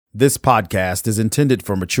This podcast is intended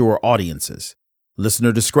for mature audiences.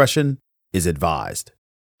 Listener discretion is advised.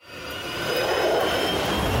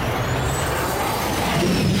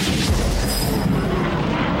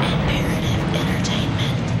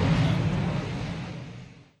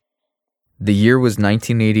 The year was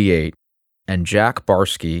 1988, and Jack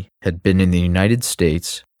Barsky had been in the United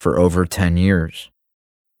States for over 10 years.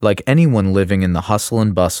 Like anyone living in the hustle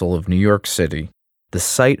and bustle of New York City, the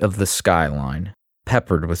sight of the skyline,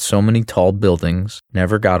 peppered with so many tall buildings,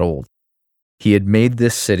 never got old. He had made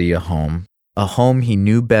this city a home he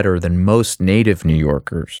knew better than most native New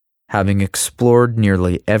Yorkers, having explored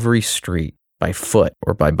nearly every street by foot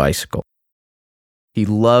or by bicycle. He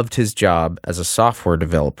loved his job as a software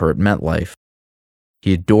developer at MetLife.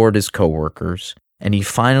 He adored his coworkers, and he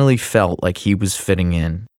finally felt like he was fitting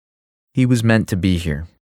in. He was meant to be here.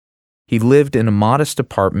 He lived in a modest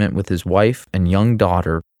apartment with his wife and young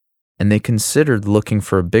daughter, and they considered looking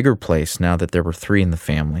for a bigger place now that there were 3 in the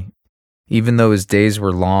family. Even though his days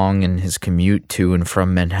were long and his commute to and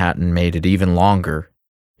from Manhattan made it even longer,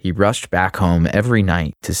 he rushed back home every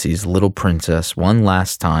night to see his little princess one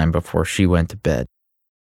last time before she went to bed.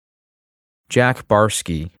 Jack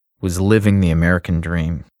Barsky was living the American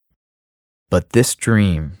dream. But this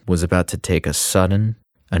dream was about to take a sudden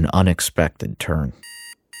and unexpected turn.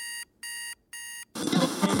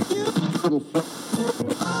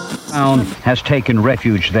 Town has taken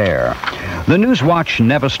refuge there. The news watch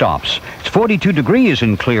never stops. It's 42 degrees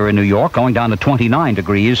and clear in New York, going down to 29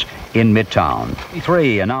 degrees in Midtown.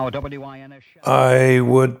 3 and now WINS. I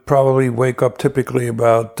would probably wake up typically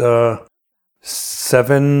about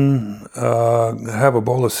 7, have a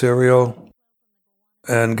bowl of cereal,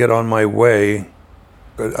 and get on my way.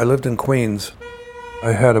 I lived in Queens.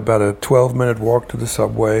 I had about a 12-minute walk to the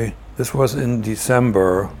subway. This was in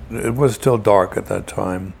December. It was still dark at that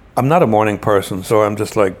time. I'm not a morning person, so I'm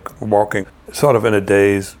just like walking, sort of in a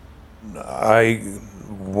daze. I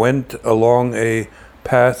went along a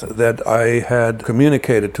path that I had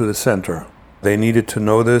communicated to the center. They needed to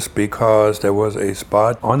know this because there was a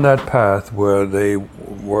spot on that path where they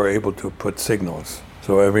were able to put signals.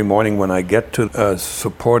 So every morning when I get to a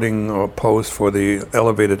supporting post for the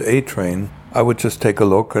elevated A train, I would just take a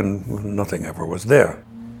look and nothing ever was there.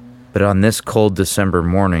 But on this cold December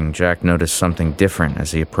morning, Jack noticed something different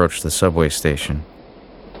as he approached the subway station.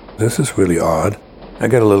 This is really odd. I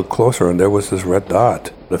get a little closer and there was this red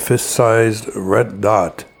dot, the fist-sized red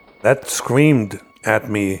dot. That screamed at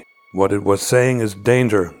me. What it was saying is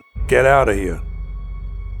danger. Get out of here.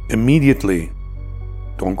 Immediately.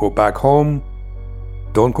 Don't go back home.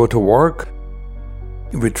 Don't go to work.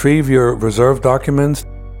 Retrieve your reserve documents.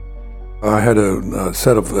 I had a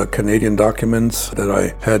set of Canadian documents that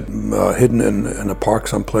I had hidden in a park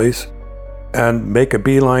someplace, and make a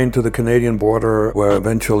beeline to the Canadian border where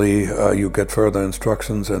eventually you get further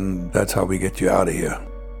instructions, and that's how we get you out of here.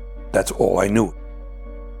 That's all I knew.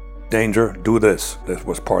 Danger, do this. This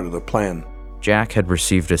was part of the plan. Jack had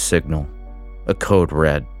received a signal, a code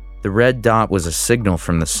red. The red dot was a signal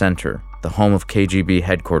from the center, the home of KGB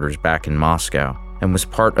headquarters back in Moscow, and was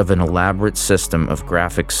part of an elaborate system of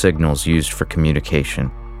graphic signals used for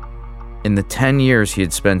communication. In the 10 years he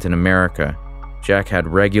had spent in America, Jack had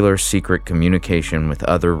regular secret communication with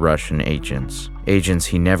other Russian agents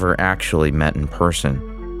he never actually met in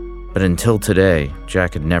person. But until today,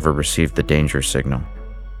 Jack had never received the danger signal.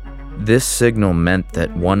 This signal meant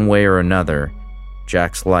that one way or another,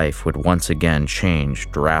 Jack's life would once again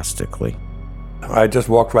change drastically. I just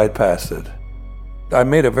walked right past it. I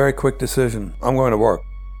made a very quick decision. I'm going to work.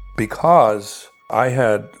 Because I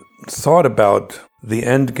had thought about the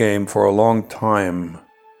end game for a long time.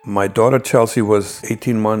 My daughter Chelsea was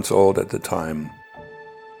 18 months old at the time.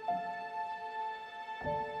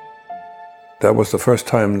 That was the first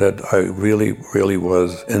time that I really, really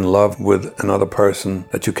was in love with another person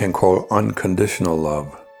that you can call unconditional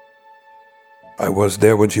love. I was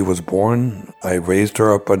there when she was born. I raised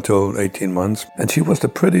her up until 18 months, and she was the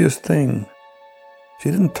prettiest thing. She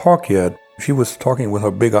didn't talk yet. She was talking with her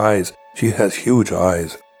big eyes. She has huge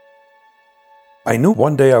eyes. I knew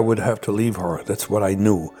one day I would have to leave her. That's what I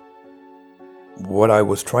knew. What I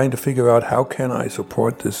was trying to figure out, how can I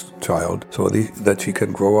support this child so that she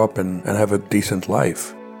can grow up and have a decent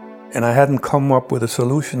life? And I hadn't come up with a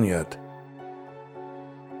solution yet.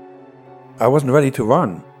 I wasn't ready to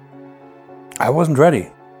run. I wasn't ready.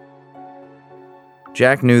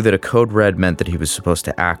 Jack knew that a code red meant that he was supposed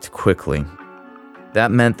to act quickly. That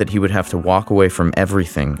meant that he would have to walk away from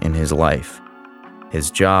everything in his life. His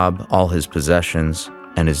job, all his possessions,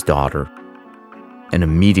 and his daughter. And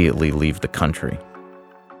immediately leave the country.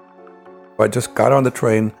 I just got on the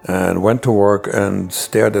train and went to work and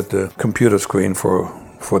stared at the computer screen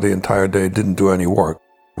for the entire day. Didn't do any work.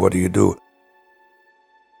 What do you do?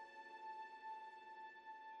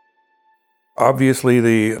 Obviously,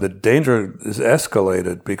 the danger is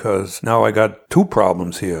escalated because now I got two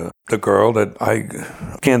problems here. The girl that I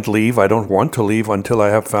can't leave, I don't want to leave until I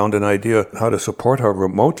have found an idea how to support her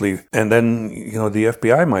remotely. And then, the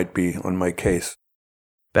FBI might be on my case.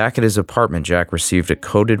 Back at his apartment, Jack received a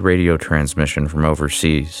coded radio transmission from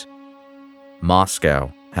overseas.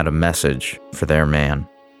 Moscow had a message for their man.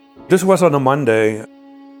 This was on a Monday.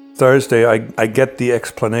 Thursday, I get the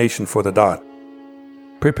explanation for the dot.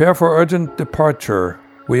 Prepare for urgent departure.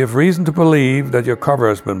 We have reason to believe that your cover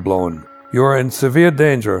has been blown. You are in severe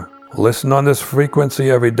danger. Listen on this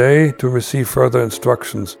frequency every day to receive further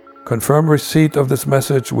instructions. Confirm receipt of this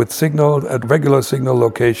message with signal at regular signal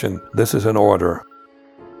location. This is an order.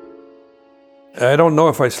 I don't know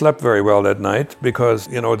if I slept very well that night because,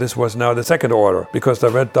 this was now the second order, because the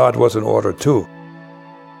red dot was in order too.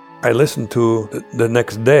 I listened to the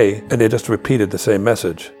next day and they just repeated the same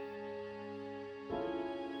message.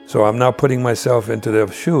 So I'm now putting myself into their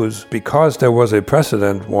shoes because there was a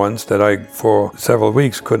precedent once that I, for several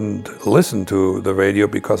weeks, couldn't listen to the radio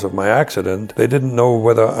because of my accident. They didn't know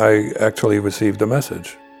whether I actually received the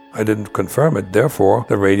message. I didn't confirm it. Therefore,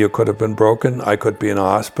 the radio could have been broken. I could be in a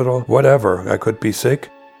hospital, whatever. I could be sick.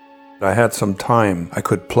 I had some time. I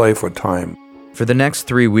could play for time. For the next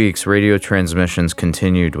 3 weeks, radio transmissions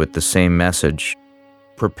continued with the same message.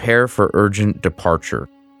 Prepare for urgent departure.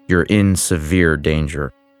 You're in severe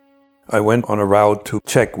danger. I went on a route to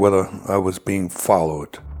check whether I was being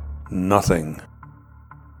followed. Nothing.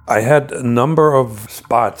 I had a number of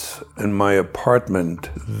spots in my apartment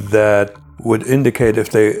that would indicate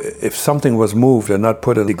if something was moved and not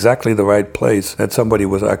put in exactly the right place, that somebody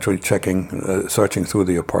was actually searching through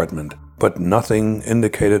the apartment. But nothing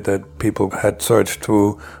indicated that people had searched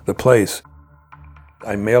through the place.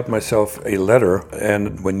 I mailed myself a letter,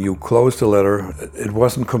 and when you closed the letter, it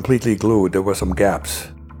wasn't completely glued. There were some gaps.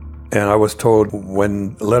 And I was told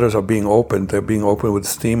when letters are being opened, they're being opened with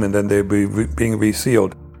steam and then they're being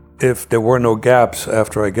resealed. If there were no gaps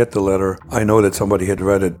after I get the letter, I know that somebody had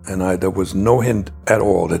read it, and there was no hint at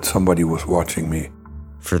all that somebody was watching me.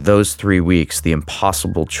 For those 3 weeks, the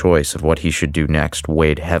impossible choice of what he should do next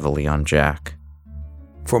weighed heavily on Jack.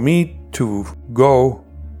 For me to go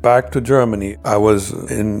back to Germany, I was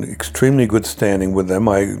in extremely good standing with them.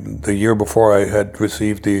 The year before, I had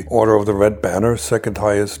received the Order of the Red Banner, second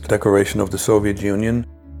highest decoration of the Soviet Union.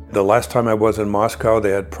 The last time I was in Moscow, they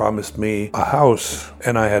had promised me a house,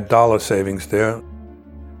 and I had dollar savings there.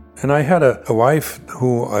 And I had a wife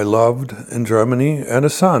who I loved in Germany and a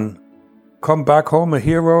son. Come back home a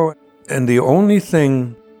hero, and the only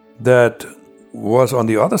thing that was on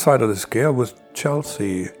the other side of the scale was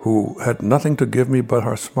Chelsea, who had nothing to give me but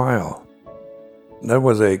her smile. That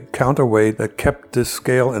was a counterweight that kept this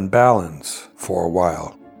scale in balance for a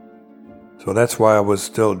while. So that's why I was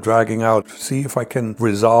still dragging out, see if I can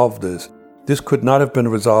resolve this. This could not have been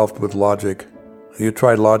resolved with logic. You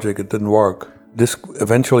tried logic, it didn't work. This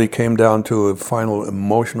eventually came down to a final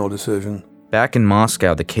emotional decision. Back in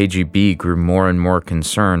Moscow, the KGB grew more and more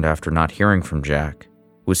concerned after not hearing from Jack.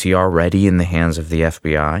 Was he already in the hands of the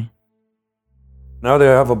FBI? Now they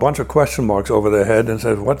have a bunch of question marks over their head and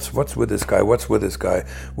said, what's with this guy? What's with this guy?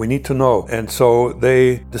 We need to know. And so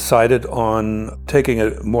they decided on taking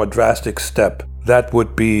a more drastic step. That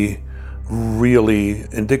would be really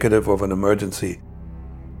indicative of an emergency.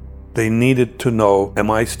 They needed to know,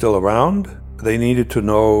 am I still around? They needed to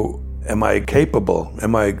know, am I capable?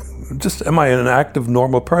 Am I an active,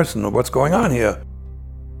 normal person? Or what's going on here?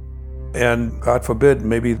 And God forbid,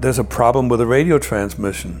 maybe there's a problem with a radio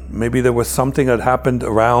transmission. Maybe there was something that happened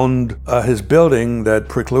around his building that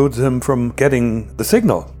precludes him from getting the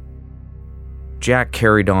signal. Jack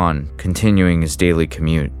carried on, continuing his daily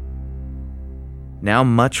commute. Now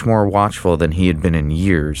much more watchful than he had been in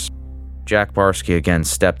years, Jack Barsky again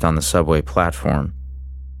stepped on the subway platform.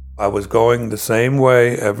 I was going the same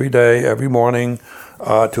way every day, every morning,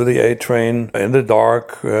 to the A train in the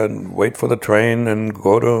dark and wait for the train and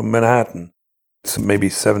go to Manhattan. It's maybe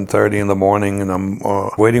 7:30 in the morning and I'm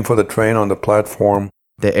waiting for the train on the platform.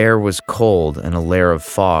 The air was cold and a layer of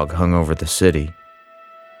fog hung over the city.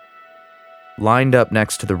 Lined up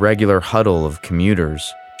next to the regular huddle of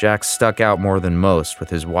commuters, Jack stuck out more than most with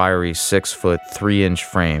his wiry 6-foot 3-inch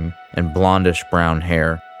frame and blondish brown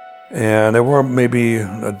hair. And there were maybe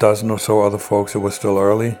a dozen or so other folks. It was still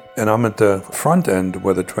early. And I'm at the front end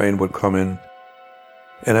where the train would come in.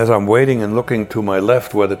 And as I'm waiting and looking to my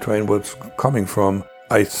left where the train was coming from,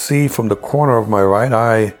 I see from the corner of my right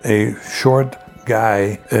eye a short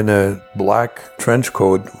guy in a black trench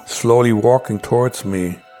coat slowly walking towards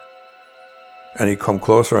me. And he come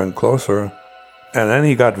closer and closer. And then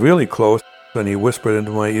he got really close and he whispered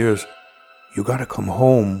into my ears, "You gotta come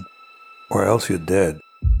home or else you're dead."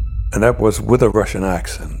 And that was with a Russian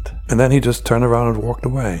accent. And then he just turned around and walked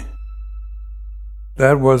away.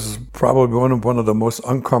 That was probably one of the most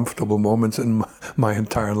uncomfortable moments in my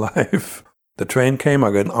entire life. The train came,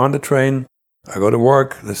 I got on the train, I go to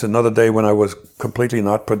work. This is another day when I was completely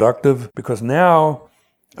not productive, because now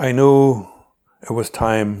I knew it was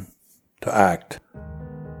time to act.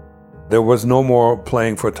 There was no more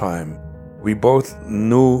playing for time. We both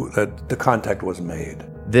knew that the contact was made.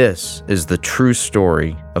 This is the true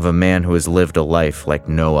story of a man who has lived a life like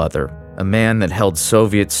no other. A man that held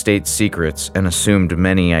Soviet state secrets and assumed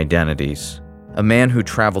many identities. A man who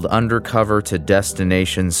traveled undercover to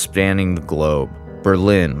destinations spanning the globe: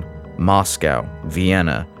 Berlin, Moscow,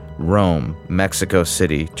 Vienna, Rome, Mexico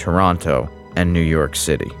City, Toronto, and New York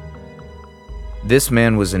City. This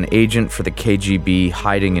man was an agent for the KGB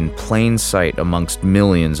hiding in plain sight amongst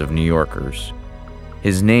millions of New Yorkers.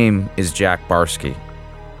 His name is Jack Barsky,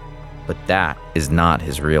 but that is not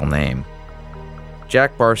his real name.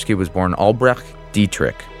 Jack Barsky was born Albrecht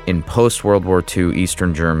Dietrich in post-World War II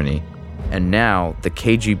Eastern Germany, and now the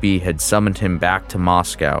KGB had summoned him back to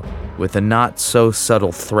Moscow with a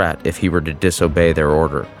not-so-subtle threat if he were to disobey their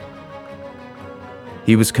order.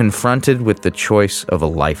 He was confronted with the choice of a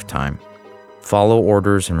lifetime: follow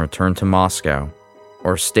orders and return to Moscow,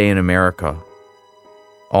 or stay in America,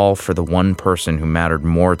 all for the one person who mattered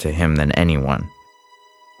more to him than anyone: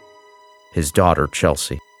 his daughter,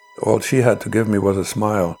 Chelsea. All she had to give me was a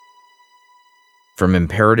smile. From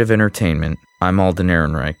Imperative Entertainment, I'm Alden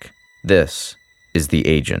Ehrenreich. This is The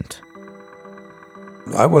Agent.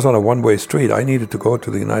 I was on a one-way street. I needed to go to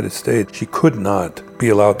the United States. She could not be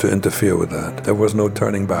allowed to interfere with that. There was no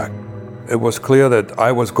turning back. It was clear that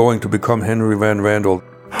I was going to become Henry Van Randel.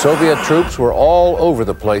 Soviet troops were all over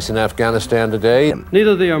the place in Afghanistan today.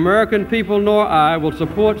 Neither the American people nor I will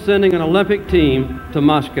support sending an Olympic team to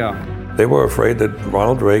Moscow. They were afraid that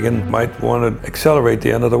Ronald Reagan might want to accelerate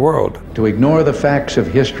the end of the world. To ignore the facts of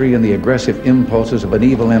history and the aggressive impulses of an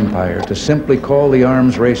evil empire, to simply call the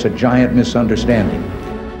arms race a giant misunderstanding.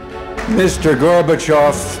 Mr.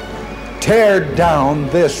 Gorbachev, tear down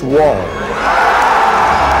this wall.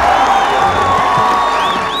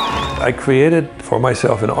 I created for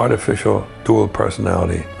myself an artificial dual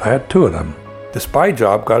personality. I had two of them. The spy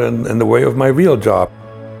job got in the way of my real job.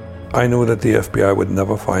 I knew that the FBI would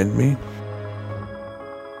never find me.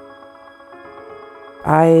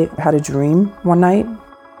 I had a dream one night.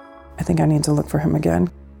 I think I need to look for him again.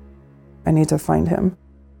 I need to find him.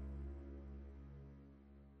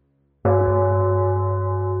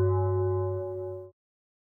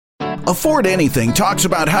 Afford Anything talks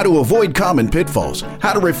about how to avoid common pitfalls,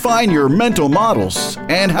 how to refine your mental models,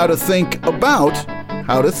 and how to think about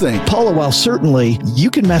how to think. Paula, while certainly you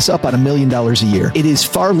can mess up on $1 million a year, it is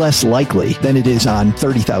far less likely than it is on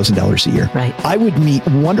 $30,000 a year. Right. I would meet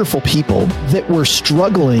wonderful people that were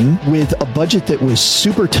struggling with a budget that was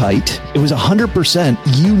super tight. It was 100%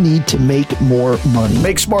 you need to make more money.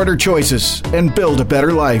 Make smarter choices and build a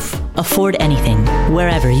better life. Afford Anything,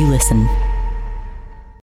 wherever you listen.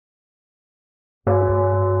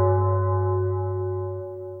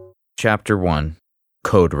 Chapter 1,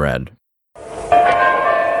 Code Red.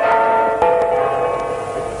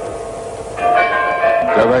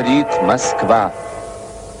 Говорит Москва.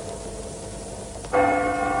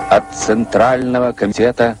 От Центрального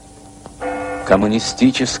комитета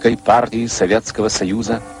Коммунистической партии Советского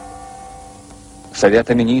Союза,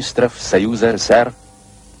 Совета министров Союза СССР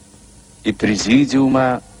и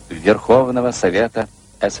Президиума Верховного Совета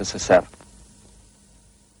СССР.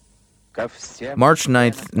 March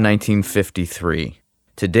 9th, 1953.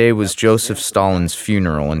 Today was Joseph Stalin's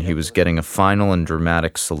funeral, and he was getting a final and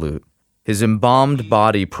dramatic salute. His embalmed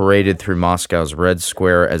body paraded through Moscow's Red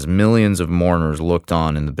Square as millions of mourners looked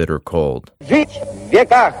on in the bitter cold. Жить в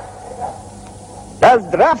веках! Да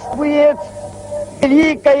здравствует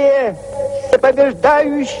великое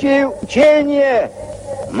всепобеждающее учение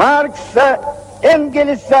Маркса,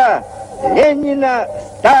 Энгельса, Ленина,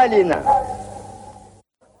 Сталина.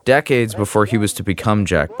 Decades before he was to become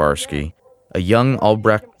Jack Barsky, a young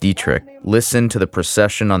Albrecht Dietrich listened to the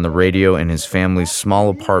procession on the radio in his family's small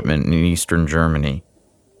apartment in eastern Germany.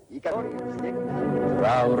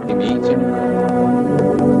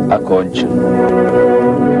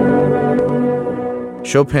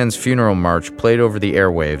 Chopin's funeral march played over the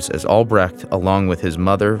airwaves as Albrecht, along with his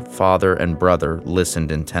mother, father, and brother,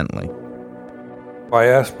 listened intently. I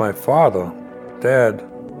asked my father, Dad,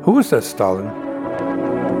 who is that Stalin?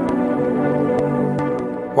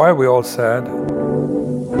 Why are we all sad?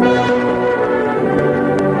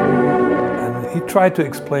 And he tried to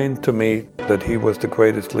explain to me that he was the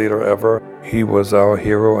greatest leader ever. He was our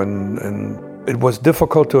hero, and it was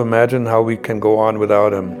difficult to imagine how we can go on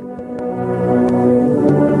without him.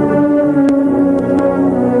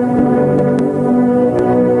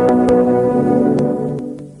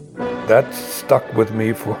 That stuck with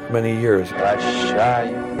me for many years.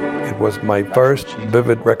 It was my first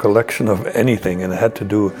vivid recollection of anything, and it had to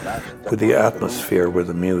do with the atmosphere, with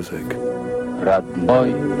the music.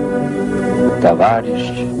 Родной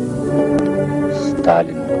товарищ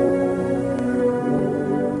Сталин.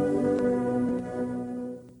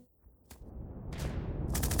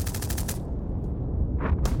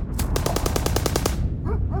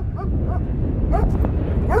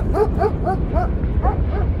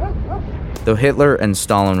 Though Hitler and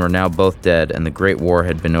Stalin were now both dead and the Great War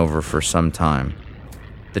had been over for some time,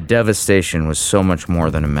 the devastation was so much more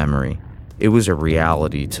than a memory. It was a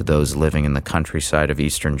reality to those living in the countryside of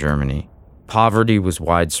Eastern Germany. Poverty was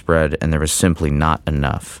widespread, and there was simply not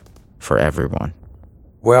enough for everyone.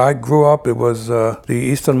 Where I grew up, it was the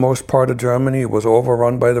easternmost part of Germany. It was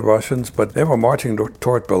overrun by the Russians, but they were marching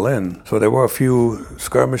toward Berlin. So there were a few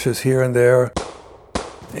skirmishes here and there.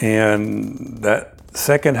 And that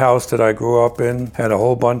second house that I grew up in had a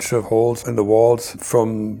whole bunch of holes in the walls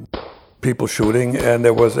from people shooting, and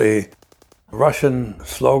there was a Russian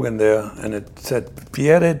slogan there, and it said,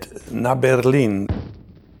 "Wперед na Berlin,"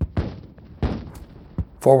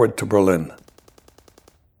 forward to Berlin.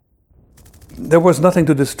 There was nothing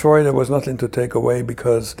to destroy, there was nothing to take away,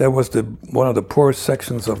 because there was one of the poorest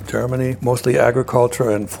sections of Germany, mostly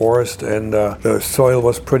agriculture and forest, and the soil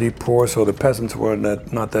was pretty poor, so the peasants were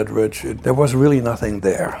not that rich. There was really nothing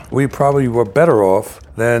there. We probably were better off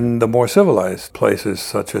than the more civilized places,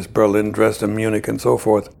 such as Berlin, Dresden, Munich, and so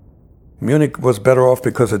forth. Munich was better off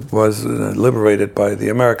because it was liberated by the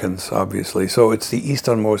Americans, obviously. So it's the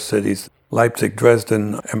easternmost cities, Leipzig,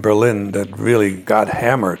 Dresden, and Berlin, that really got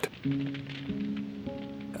hammered.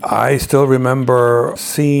 I still remember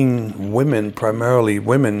seeing women, primarily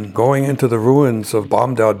women, going into the ruins of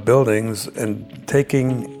bombed-out buildings and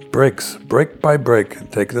taking bricks, brick by brick,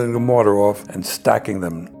 taking the mortar off and stacking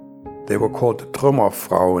them. They were called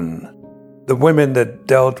Trümmerfrauen. The women that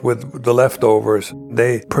dealt with the leftovers,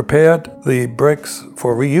 they prepared the bricks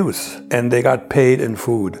for reuse, and they got paid in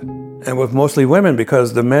food. And it was mostly women,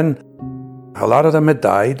 because the men, a lot of them had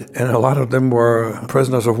died, and a lot of them were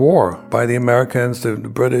prisoners of war by the Americans, the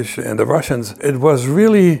British, and the Russians. It was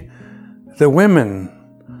really the women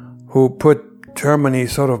who put Germany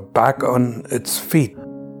sort of back on its feet.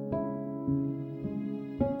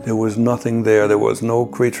 There was nothing there. There was no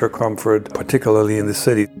creature comfort, particularly in the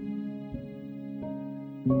city.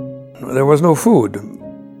 There was no food.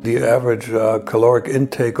 The average caloric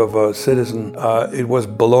intake of a citizen, it was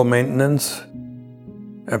below maintenance.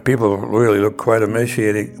 And people really looked quite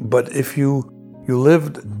emaciated. But if you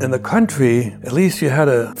lived in the country, at least you had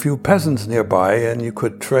a few peasants nearby, and you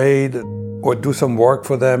could trade or do some work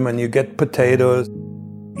for them, and you get potatoes.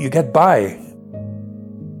 You get by.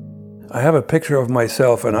 I have a picture of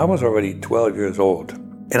myself, and I was already 12 years old.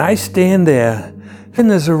 And I stand there, and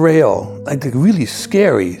there's a rail, like really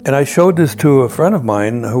scary. And I showed this to a friend of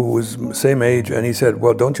mine who was the same age, and he said,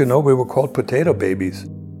 "Well, don't you know we were called potato babies?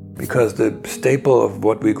 Because the staple of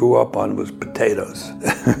what we grew up on was potatoes."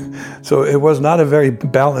 So it was not a very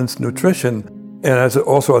balanced nutrition. And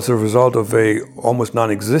also as a result of a almost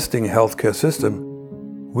non-existing healthcare system,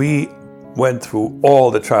 we went through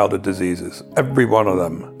all the childhood diseases, every one of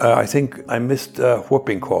them. I think I missed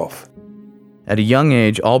whooping cough. At a young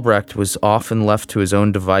age, Albrecht was often left to his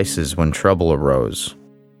own devices when trouble arose.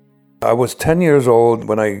 I was 10 years old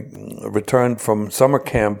when I returned from summer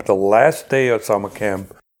camp. The last day of summer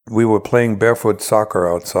camp, we were playing barefoot soccer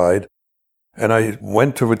outside, and I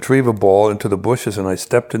went to retrieve a ball into the bushes, and I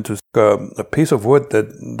stepped into a piece of wood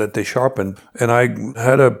that they sharpened, and I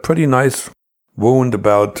had a pretty nice wound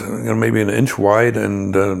about maybe an inch wide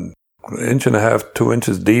and an inch and a half, 2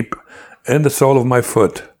 inches deep, in the sole of my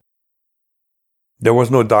foot. There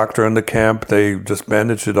was no doctor in the camp. They just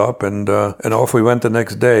bandaged it up, and off we went the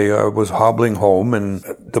next day. I was hobbling home, and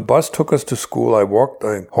the bus took us to school. I walked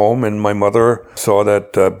home, and my mother saw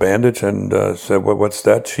that bandage and said, "Well, what's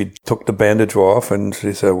that?" She took the bandage off, and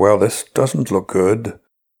she said, "Well, this doesn't look good.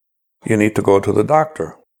 You need to go to the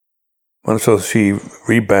doctor." And so she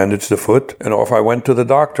rebandaged the foot, and off I went to the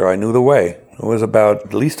doctor. I knew the way. It was about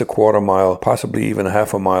at least a quarter mile, possibly even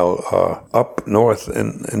half a mile up north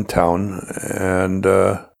in town. And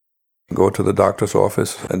go to the doctor's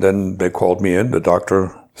office, and then they called me in. The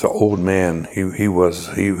doctor, it's an old man. He was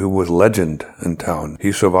legend in town.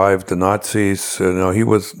 He survived the Nazis. He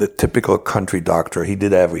was the typical country doctor. He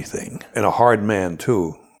did everything. And a hard man,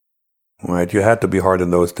 too. Right? You had to be hard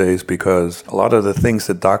in those days because a lot of the things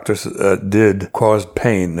that doctors did caused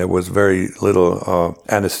pain. There was very little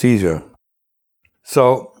anesthesia.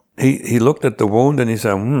 So he looked at the wound and he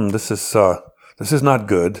said, this is not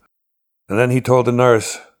good. And then he told the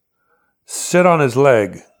nurse, sit on his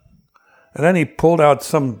leg. And then he pulled out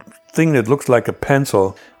something that looks like a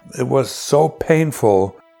pencil. It was so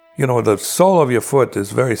painful. The sole of your foot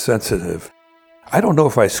is very sensitive. I don't know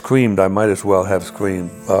if I screamed. I might as well have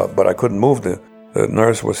screamed, but I couldn't move. The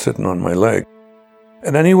nurse was sitting on my leg.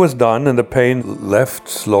 And then he was done, and the pain left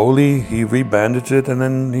slowly. He rebandaged it, and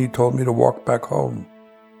then he told me to walk back home.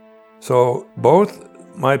 So both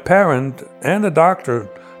my parent and the doctor,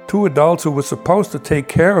 two adults who were supposed to take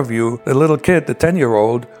care of you, the little kid, the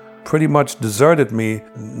 10-year-old, pretty much deserted me,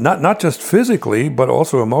 not just physically, but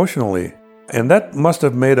also emotionally. And that must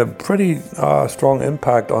have made a pretty strong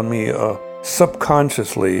impact on me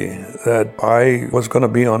subconsciously, that I was going to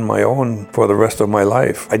be on my own for the rest of my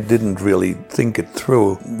life. I didn't really think it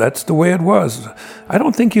through. That's the way it was. I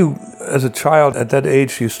don't think you, as a child at that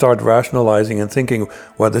age, you start rationalizing and thinking,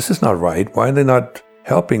 well, this is not right. Why are they not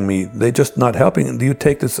helping me? They're just not helping. Do you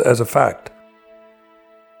take this as a fact?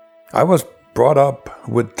 I was brought up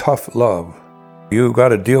with tough love. You got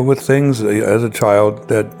to deal with things as a child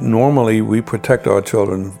that normally we protect our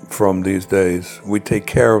children from these days. We take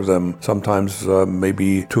care of them, sometimes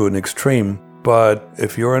maybe to an extreme. But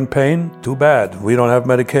if you're in pain, too bad. We don't have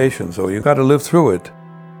medication, so you got to live through it.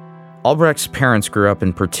 Albrecht's parents grew up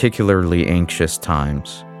in particularly anxious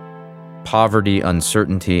times. Poverty,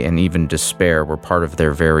 uncertainty, and even despair were part of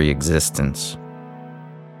their very existence.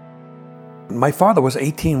 My father was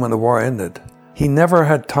 18 when the war ended. He never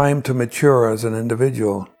had time to mature as an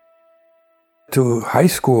individual. To high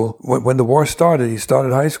school, when the war started, he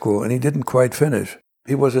started high school, and he didn't quite finish.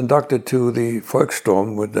 He was inducted to the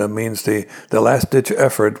Volkssturm, which means the last-ditch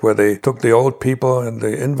effort, where they took the old people and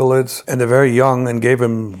the invalids and the very young and gave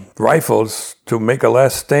them rifles to make a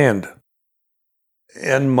last stand.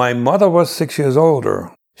 And my mother was 6 years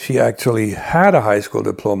older. She actually had a high school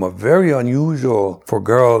diploma, very unusual for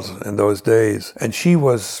girls in those days. And she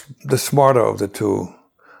was the smarter of the two.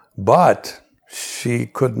 But she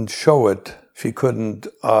couldn't show it. She couldn't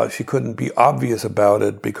be obvious about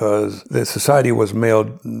it because the society was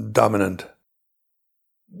male-dominant.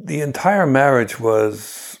 The entire marriage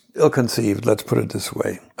was ill-conceived, let's put it this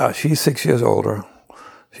way. She's 6 years older.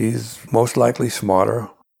 She's most likely smarter.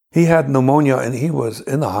 He had pneumonia and he was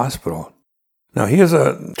in the hospital. Now, here's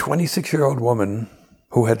a 26-year-old woman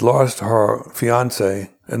who had lost her fiancé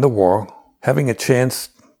in the war, having a chance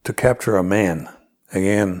to capture a man.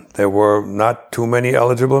 Again, there were not too many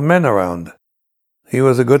eligible men around. He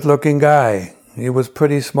was a good-looking guy. He was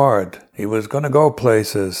pretty smart. He was going to go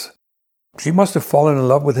places. She must have fallen in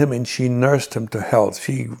love with him, and she nursed him to health.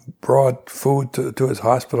 She brought food to his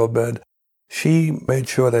hospital bed. She made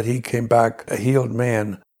sure that he came back a healed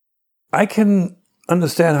man. I can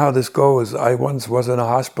understand how this goes. I once was in a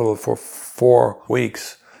hospital for 4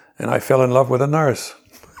 weeks, and I fell in love with a nurse.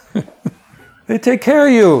 They take care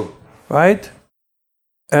of you, right?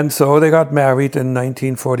 And so they got married in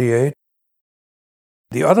 1948.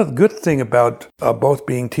 The other good thing about both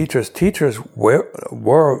being teachers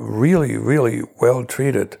were really, really well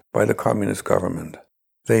treated by the communist government.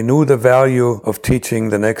 They knew the value of teaching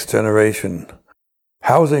the next generation.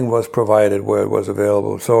 Housing was provided where it was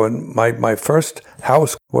available. So in my first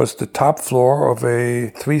house was the top floor of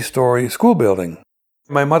a 3-story school building.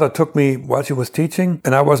 My mother took me while she was teaching,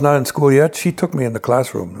 and I was not in school yet. She took me in the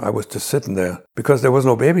classroom. I was just sitting there because there was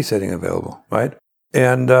no babysitting available, right?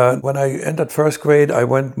 And when I entered first grade,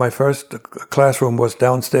 my first classroom was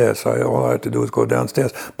downstairs. All I had to do was go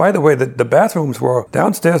downstairs. By the way, the bathrooms were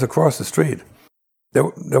downstairs across the street.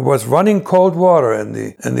 There was running cold water in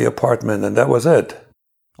the apartment, and that was it.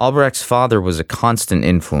 Albrecht's father was a constant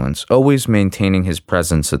influence, always maintaining his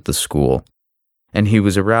presence at the school. And he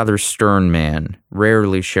was a rather stern man,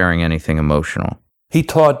 rarely sharing anything emotional. He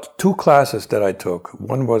taught 2 classes that I took.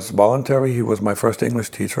 One was voluntary. He was my first English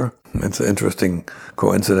teacher. It's an interesting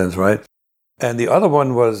coincidence, right? And the other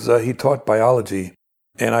one was he taught biology.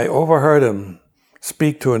 And I overheard him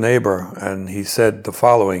speak to a neighbor, and he said the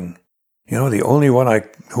following: the only one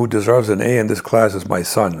who deserves an A in this class is my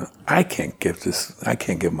son. I can't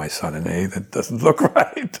give my son an A. That doesn't look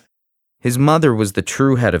right. His mother was the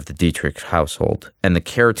true head of the Dietrich household and the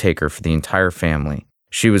caretaker for the entire family.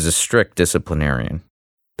 She was a strict disciplinarian.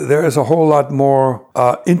 There is a whole lot more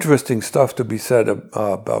interesting stuff to be said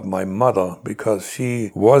about my mother, because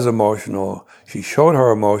she was emotional. She showed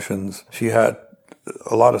her emotions. She had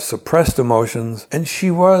a lot of suppressed emotions, and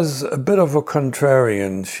she was a bit of a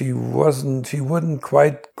contrarian. She wouldn't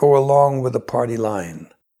quite go along with the party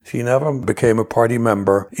line. She never became a party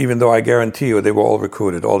member, even though I guarantee you they were all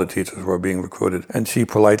recruited. All the teachers were being recruited, and she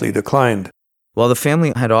politely declined. While the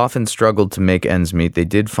family had often struggled to make ends meet, they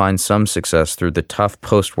did find some success through the tough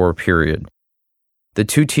post-war period. The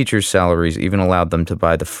two teachers' salaries even allowed them to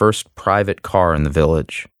buy the first private car in the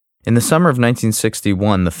village. In the summer of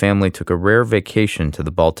 1961, the family took a rare vacation to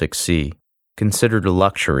the Baltic Sea, considered a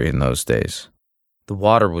luxury in those days. The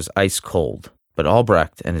water was ice cold, but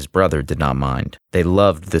Albrecht and his brother did not mind. They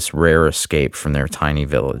loved this rare escape from their tiny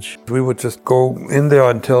village. We would just go in there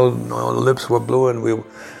until our lips were blue and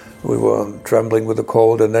we were trembling with the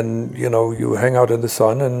cold, and then, you hang out in the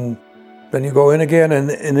sun, and then you go in again,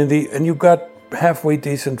 and you got halfway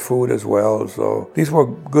decent food as well. So these were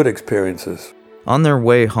good experiences. On their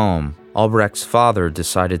way home, Albrecht's father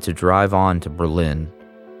decided to drive on to Berlin.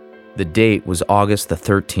 The date was August the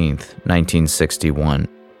 13th, 1961.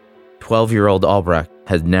 12-year-old Albrecht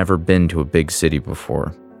had never been to a big city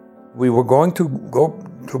before. We were going to go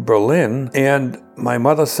to Berlin, and my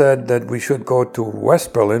mother said that we should go to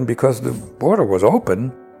West Berlin because the border was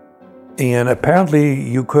open, and apparently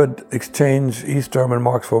you could exchange East German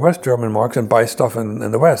marks for West German marks and buy stuff in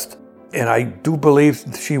the West. And I do believe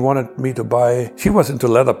she wanted me to buy... She was into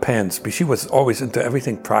leather pants, but she was always into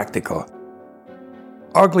everything practical.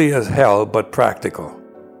 Ugly as hell, but practical.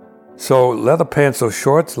 So leather pants, those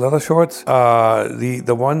shorts, leather shorts,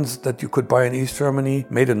 the ones that you could buy in East Germany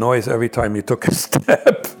made a noise every time you took a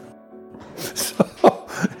step. So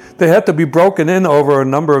they had to be broken in over a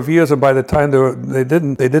number of years, and by the time they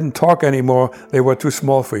didn't talk anymore, they were too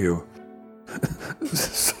small for you.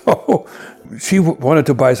 So she wanted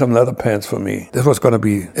to buy some leather pants for me. This was going to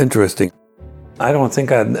be interesting. I don't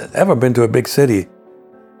think I'd ever been to a big city.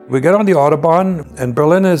 We get on the Autobahn, and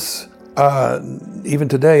Berlin is... even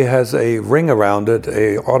today has a ring around it,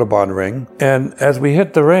 a Autobahn ring. And as we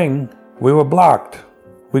hit the ring, we were blocked.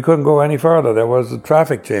 We couldn't go any further. There was a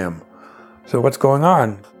traffic jam. So what's going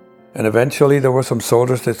on? And eventually there were some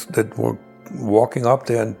soldiers that were walking up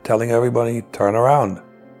there and telling everybody, turn around.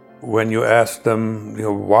 When you asked them,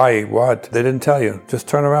 why, what, they didn't tell you. Just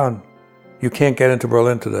turn around. You can't get into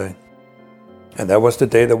Berlin today. And that was the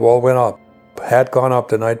day the wall went up. Had gone up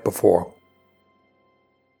the night before.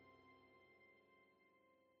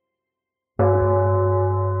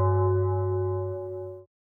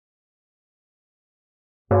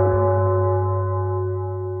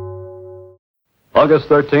 August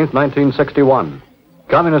 13th, 1961.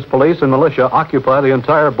 Communist police and militia occupy the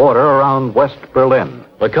entire border around West Berlin.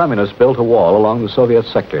 The communists built a wall along the Soviet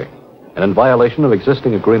sector, and in violation of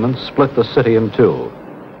existing agreements, split the city in two.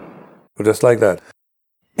 Just like that.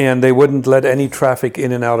 And they wouldn't let any traffic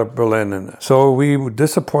in and out of Berlin. And so we were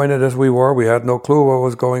disappointed as we were. We had no clue what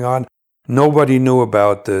was going on. Nobody knew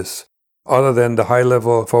about this, other than the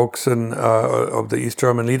high-level folks of the East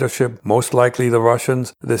German leadership, most likely the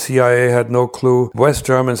Russians. The CIA had no clue. West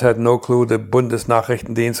Germans had no clue. The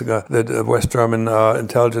Bundesnachrichtendienst, the West German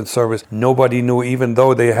intelligence service, nobody knew, even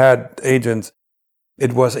though they had agents.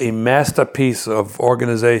 It was a masterpiece of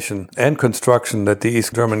organization and construction that the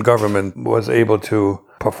East German government was able to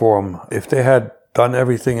perform. If they had done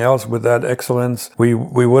everything else with that excellence, we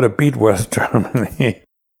would have beat West Germany.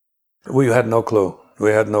 We had no clue.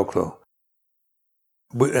 We had no clue.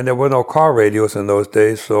 And there were no car radios in those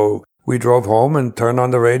days, so we drove home and turned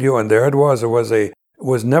on the radio, and there it was. It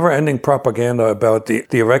was never-ending propaganda about the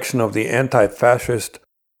erection of the anti-fascist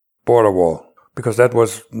border wall, because that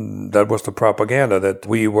was the propaganda, that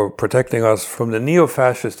we were protecting us from the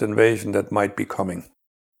neo-fascist invasion that might be coming.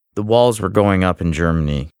 The walls were going up in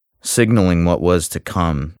Germany, signaling what was to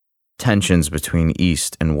come. Tensions between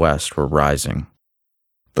East and West were rising.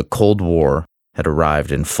 The Cold War had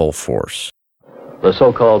arrived in full force. The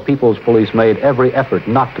so-called People's Police made every effort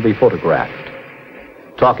not to be photographed.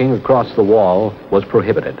 Talking across the wall was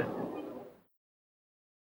prohibited.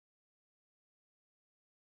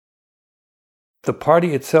 The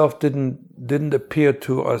party itself didn't appeal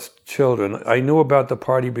to us children. I knew about the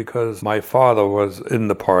party because my father was in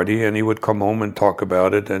the party, and he would come home and talk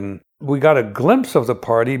about it. And we got a glimpse of the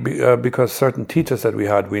party because certain teachers that we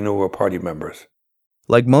had, we knew were party members.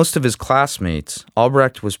 Like most of his classmates,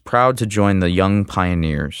 Albrecht was proud to join the Young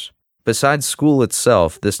Pioneers. Besides school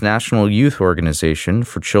itself, this national youth organization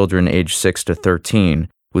for children aged 6 to 13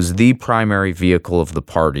 was the primary vehicle of the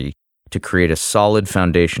party to create a solid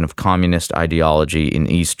foundation of communist ideology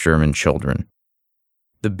in East German children.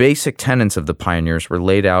 The basic tenets of the pioneers were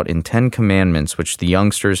laid out in 10 commandments, which the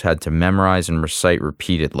youngsters had to memorize and recite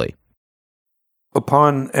repeatedly.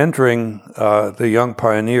 Upon entering the young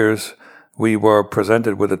pioneers, we were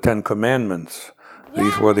presented with the 10 commandments.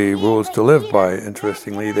 These were the rules to live by.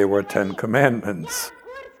 Interestingly, they were 10 commandments.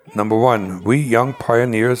 Number 1, we young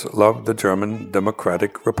pioneers love the German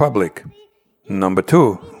Democratic Republic. Number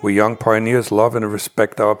 2, we young pioneers love and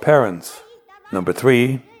respect our parents. Number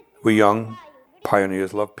 3, we young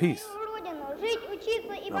pioneers love peace.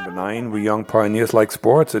 Number 9, we young pioneers like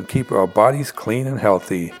sports and keep our bodies clean and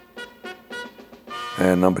healthy.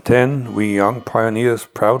 And number 10, we young pioneers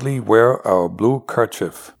proudly wear our blue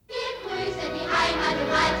kerchief.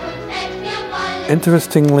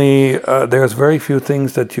 Interestingly, there's very few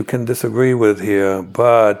things that you can disagree with here,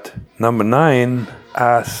 but number 9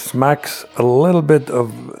 smacks a little bit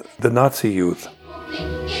of the Nazi youth.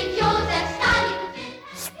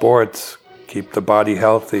 Sports keep the body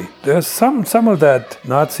healthy. There's some of that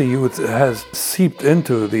Nazi youth has seeped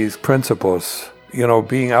into these principles. You know,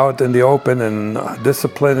 being out in the open and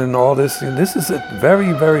discipline and all this. This is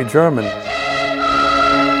very, very German.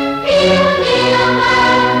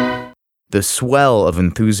 The swell of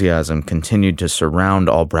enthusiasm continued to surround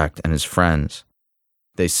Albrecht and his friends.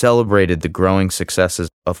 They celebrated the growing successes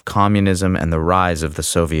of communism and the rise of the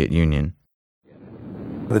Soviet Union.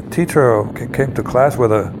 The teacher came to class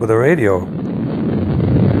with a radio.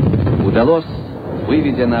 Удалось,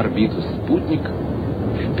 выведя на орбиту спутник,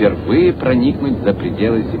 впервые проникнуть за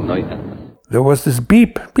пределы земной атмосферы. There was this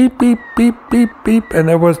beep, beep, beep, beep, beep, beep, and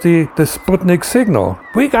there was the Sputnik signal.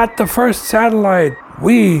 We got the first satellite.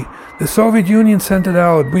 The Soviet Union sent it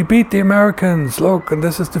out. We beat the Americans. Look, and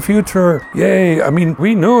this is the future. Yay. I mean,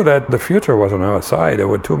 we knew that the future was on our side. There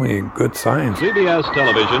were too many good signs. CBS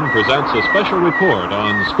Television presents a special report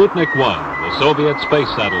on Sputnik 1, the Soviet space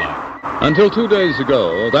satellite. Until 2 days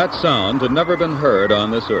ago, that sound had never been heard on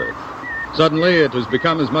this Earth. Suddenly, it has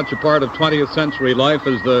become as much a part of 20th century life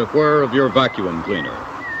as the whir of your vacuum cleaner.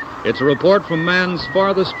 It's a report from man's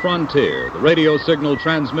farthest frontier, the radio signal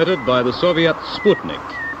transmitted by the Soviet Sputnik,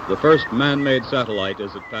 the first man-made satellite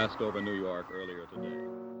as it passed over New York earlier today.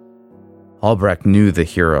 Albrecht knew the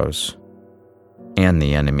heroes and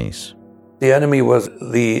the enemies. The enemy was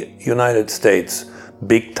the United States,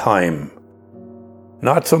 big time.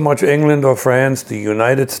 Not so much England or France, the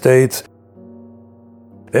United States.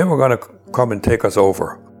 They were going to come and take us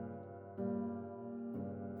over.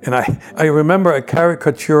 And I remember a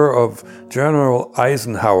caricature of General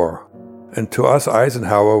Eisenhower. And to us,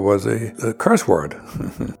 Eisenhower was a curse word.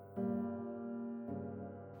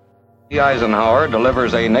 Eisenhower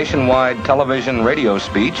delivers a nationwide television radio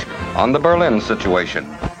speech on the Berlin situation.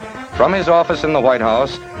 From his office in the White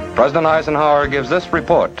House, President Eisenhower gives this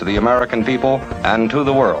report to the American people and to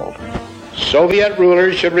the world. Soviet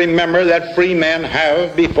rulers should remember that free men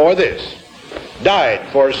have, before this, died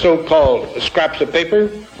for so-called scraps of paper,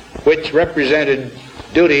 which represented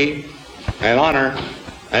duty and honor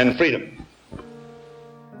and freedom.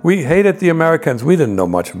 We hated the Americans. We didn't know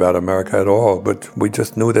much about America at all, but we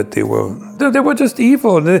just knew that they were just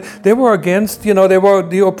evil. They were against, they were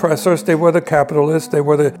the oppressors, they were the capitalists, they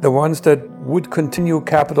were the ones that would continue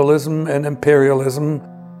capitalism and imperialism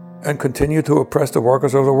and continue to oppress the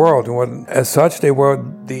workers of the world. And as such, they were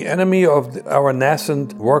the enemy of our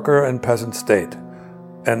nascent worker and peasant state.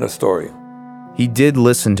 End of story. He did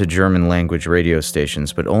listen to German language radio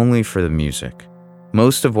stations, but only for the music.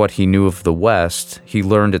 Most of what he knew of the West, he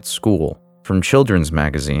learned at school, from children's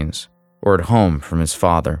magazines, or at home from his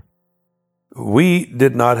father. We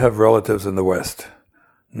did not have relatives in the West.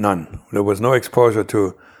 None. There was no exposure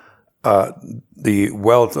to the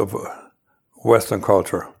wealth of Western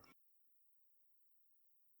culture.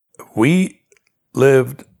 We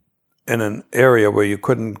lived in an area where you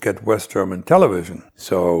couldn't get West German television.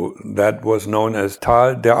 So that was known as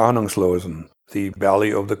Tal der Ahnungslosen, the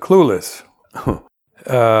Valley of the Clueless.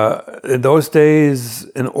 In those days,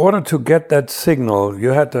 in order to get that signal, you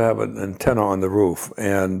had to have an antenna on the roof.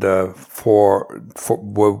 And for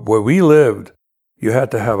where we lived, you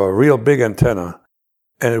had to have a real big antenna.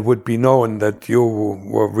 And it would be known that you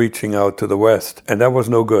were reaching out to the West. And that was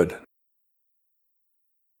no good.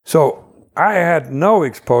 So I had no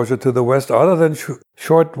exposure to the West other than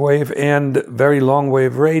shortwave and very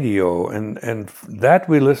long-wave radio. And that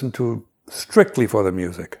we listened to strictly for the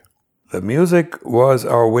music. The music was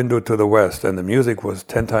our window to the West, and the music was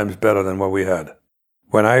 10 times better than what we had.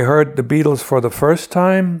 When I heard the Beatles for the first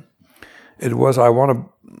time, it was I Want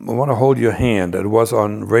to Hold Your Hand. It was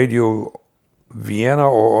on Radio Vienna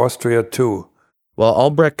or Austria too. While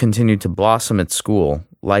Albrecht continued to blossom at school,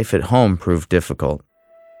 life at home proved difficult.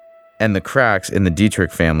 and the cracks in the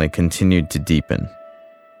Dietrich family continued to deepen.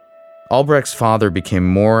 Albrecht's father became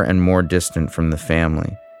more and more distant from the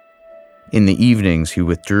family. In the evenings, he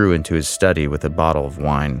withdrew into his study with a bottle of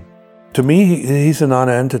wine. To me, he's a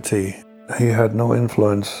non-entity. He had no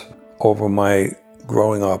influence over my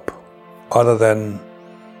growing up, other than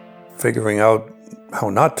figuring out how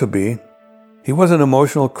not to be. He was an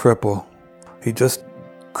emotional cripple. He just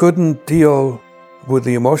couldn't deal with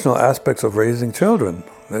the emotional aspects of raising children.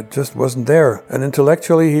 It just wasn't there. And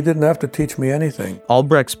intellectually, he didn't have to teach me anything.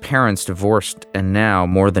 Albrecht's parents divorced, and now,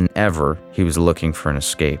 more than ever, he was looking for an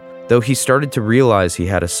escape. Though he started to realize he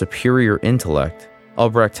had a superior intellect,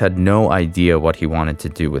 Albrecht had no idea what he wanted to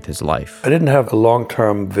do with his life. I didn't have a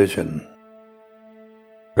long-term vision.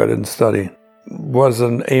 I didn't study. Was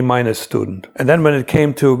an A- student. And then when it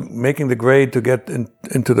came to making the grade to get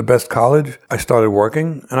into the best college, I started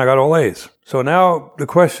working and I got all A's. So now the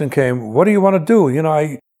question came, what do you want to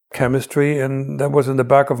do? Chemistry, and that was in the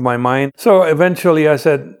back of my mind. So eventually I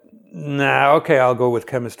said, okay, I'll go with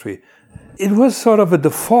chemistry. It was sort of a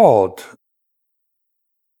default.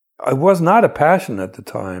 I was not a passion at the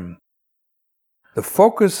time. The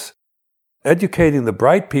focus, educating the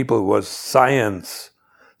bright people, was science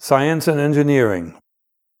and engineering.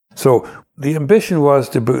 So the ambition was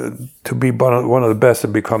to be one of the best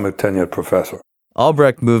and become a tenured professor.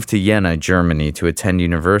 Albrecht moved to Jena, Germany to attend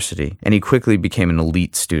university, and he quickly became an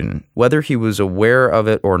elite student. Whether he was aware of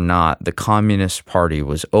it or not, the Communist Party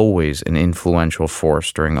was always an influential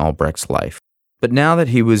force during Albrecht's life. But now that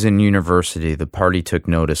he was in university, the party took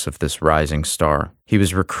notice of this rising star. He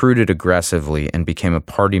was recruited aggressively and became a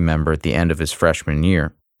party member at the end of his freshman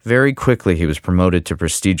year. Very quickly, he was promoted to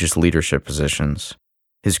prestigious leadership positions.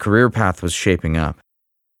 His career path was shaping up.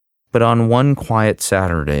 But on one quiet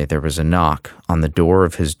Saturday, there was a knock on the door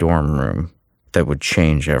of his dorm room that would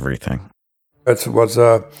change everything. It was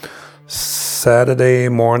a Saturday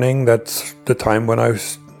morning. That's the time when I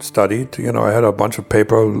studied. I had a bunch of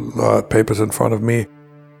papers in front of me,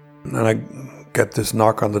 and I get this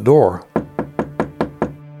knock on the door.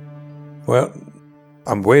 Well,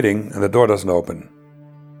 I'm waiting, and the door doesn't open.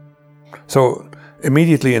 So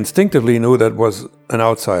immediately, instinctively knew that was an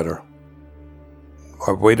outsider.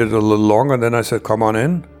 I waited a little longer, and then I said, come on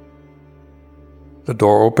in. The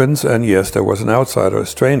door opens, and yes, there was an outsider, a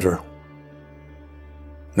stranger.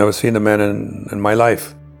 Never seen a man in my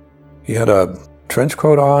life. He had a trench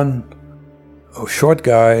coat on, a short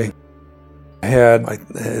guy, had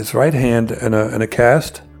his right hand in a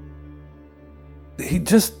cast. He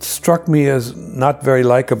just struck me as not very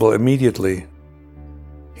likable immediately.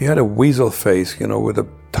 He had a weasel face, with a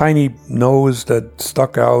tiny nose that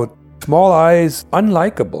stuck out, small eyes,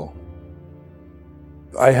 unlikable.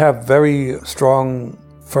 I have very strong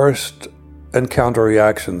first encounter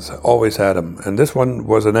reactions, always had them, and this one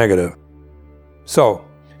was a negative. So,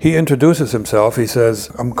 he introduces himself. He says,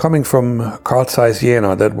 I'm coming from Carl Zeiss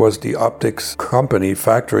Jena. That was the optics company,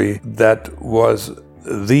 factory, that was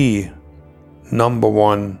the number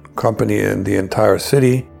one company in the entire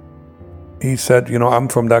city. He said, I'm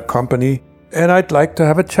from that company, and I'd like to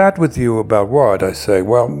have a chat with you about what? I say,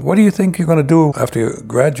 well, what do you think you're going to do after you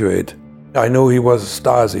graduate? I knew he was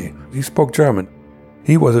Stasi. He spoke German.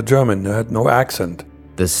 He was a German, had no accent.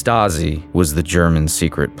 The Stasi was the German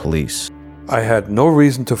secret police. I had no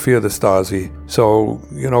reason to fear the Stasi, so,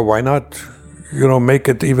 why not, make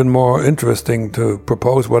it even more interesting to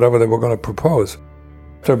propose whatever they were going to propose.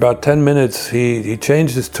 After about 10 minutes, he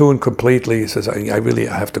changed his tune completely. He says, I really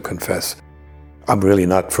have to confess, I'm really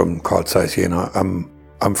not from Carl Zeiss Jena.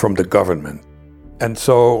 I'm from the government. And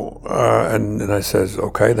so, and I says,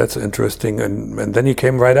 okay, that's interesting. And then he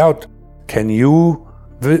came right out. Can you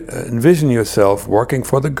envision yourself working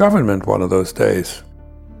for the government one of those days?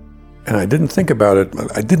 And I didn't think about it.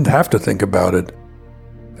 I didn't have to think about it.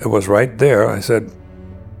 It was right there. I said,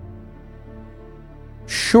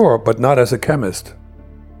 sure, but not as a chemist.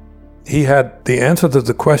 He had the answer to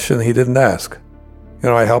the question he didn't ask.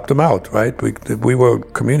 I helped him out, right? We were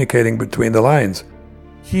communicating between the lines.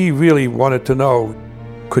 He really wanted to know,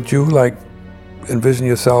 could you envision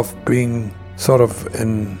yourself being sort of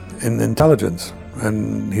in intelligence?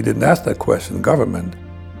 And he didn't ask that question, government.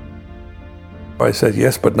 I said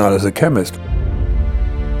yes, but not as a chemist.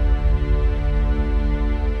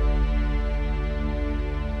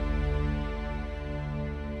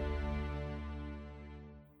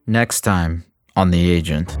 Next time on The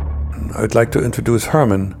Agent. I'd like to introduce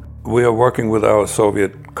Herman. We are working with our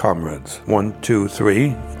Soviet comrades. 1, 2,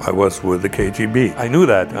 3. I was with the KGB. I knew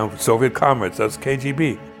that. Soviet comrades, that's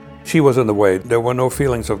KGB. She was in the way. There were no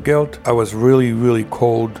feelings of guilt. I was really, really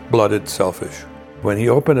cold-blooded, selfish. When he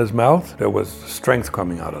opened his mouth, there was strength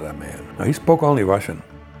coming out of that man. Now, he spoke only Russian.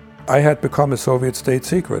 I had become a Soviet state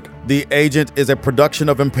secret. The Agent is a production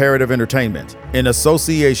of Imperative Entertainment in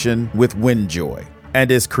association with Windjoy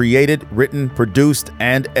and is created, written, produced,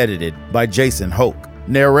 and edited by Jason Hoke.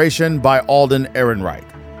 Narration by Alden Ehrenreich.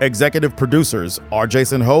 Executive producers are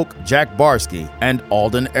Jason Hoke, Jack Barsky, and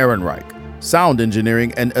Alden Ehrenreich. Sound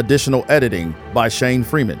engineering and additional editing by Shane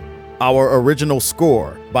Freeman. Our original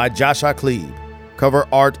score by Joshua Cleve. Cover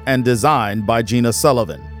art and design by Gina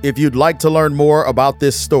Sullivan. If you'd like to learn more about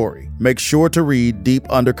this story, make sure to read Deep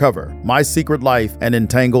Undercover, My Secret Life and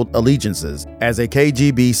Entangled Allegiances as a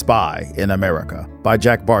KGB Spy in America by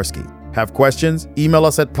Jack Barsky. Have questions? Email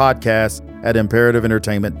us at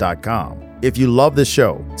podcast@imperativeentertainment.com. If you love this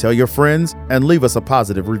show, tell your friends and leave us a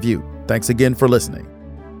positive review. Thanks again for listening.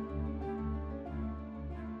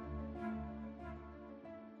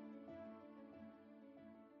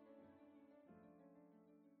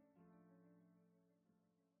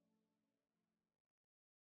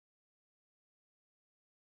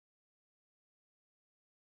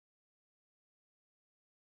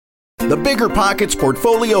 The Bigger Pockets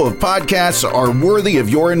portfolio of podcasts are worthy of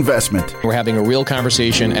your investment. We're having a real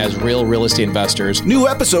conversation as real estate investors. New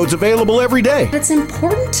episodes available every day. It's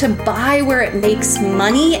important to buy where it makes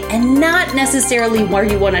money and not necessarily where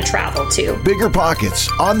you want to travel to. Bigger Pockets,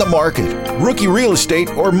 On the Market, Rookie Real Estate,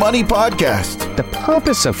 or Money Podcast. The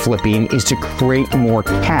purpose of flipping is to create more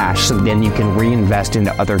cash so then you can reinvest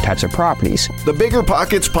into other types of properties. The Bigger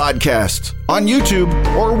Pockets Podcast, on YouTube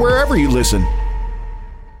or wherever you listen.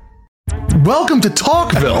 Welcome to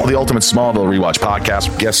Talkville, the ultimate Smallville rewatch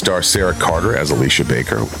podcast. Guest star Sarah Carter as Alicia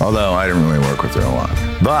Baker, although I didn't really work with her a lot.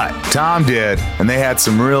 But Tom did, and they had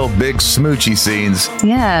some real big smoochy scenes.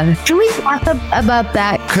 Yeah. Can we talk about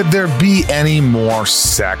that? Could there be any more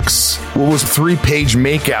sex? What was a 3-page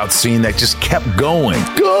makeout scene that just kept going?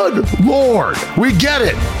 Good Lord, we get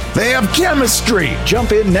it. They have chemistry.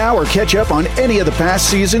 Jump in now or catch up on any of the past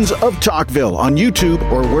seasons of Talkville on YouTube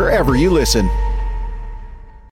or wherever you listen.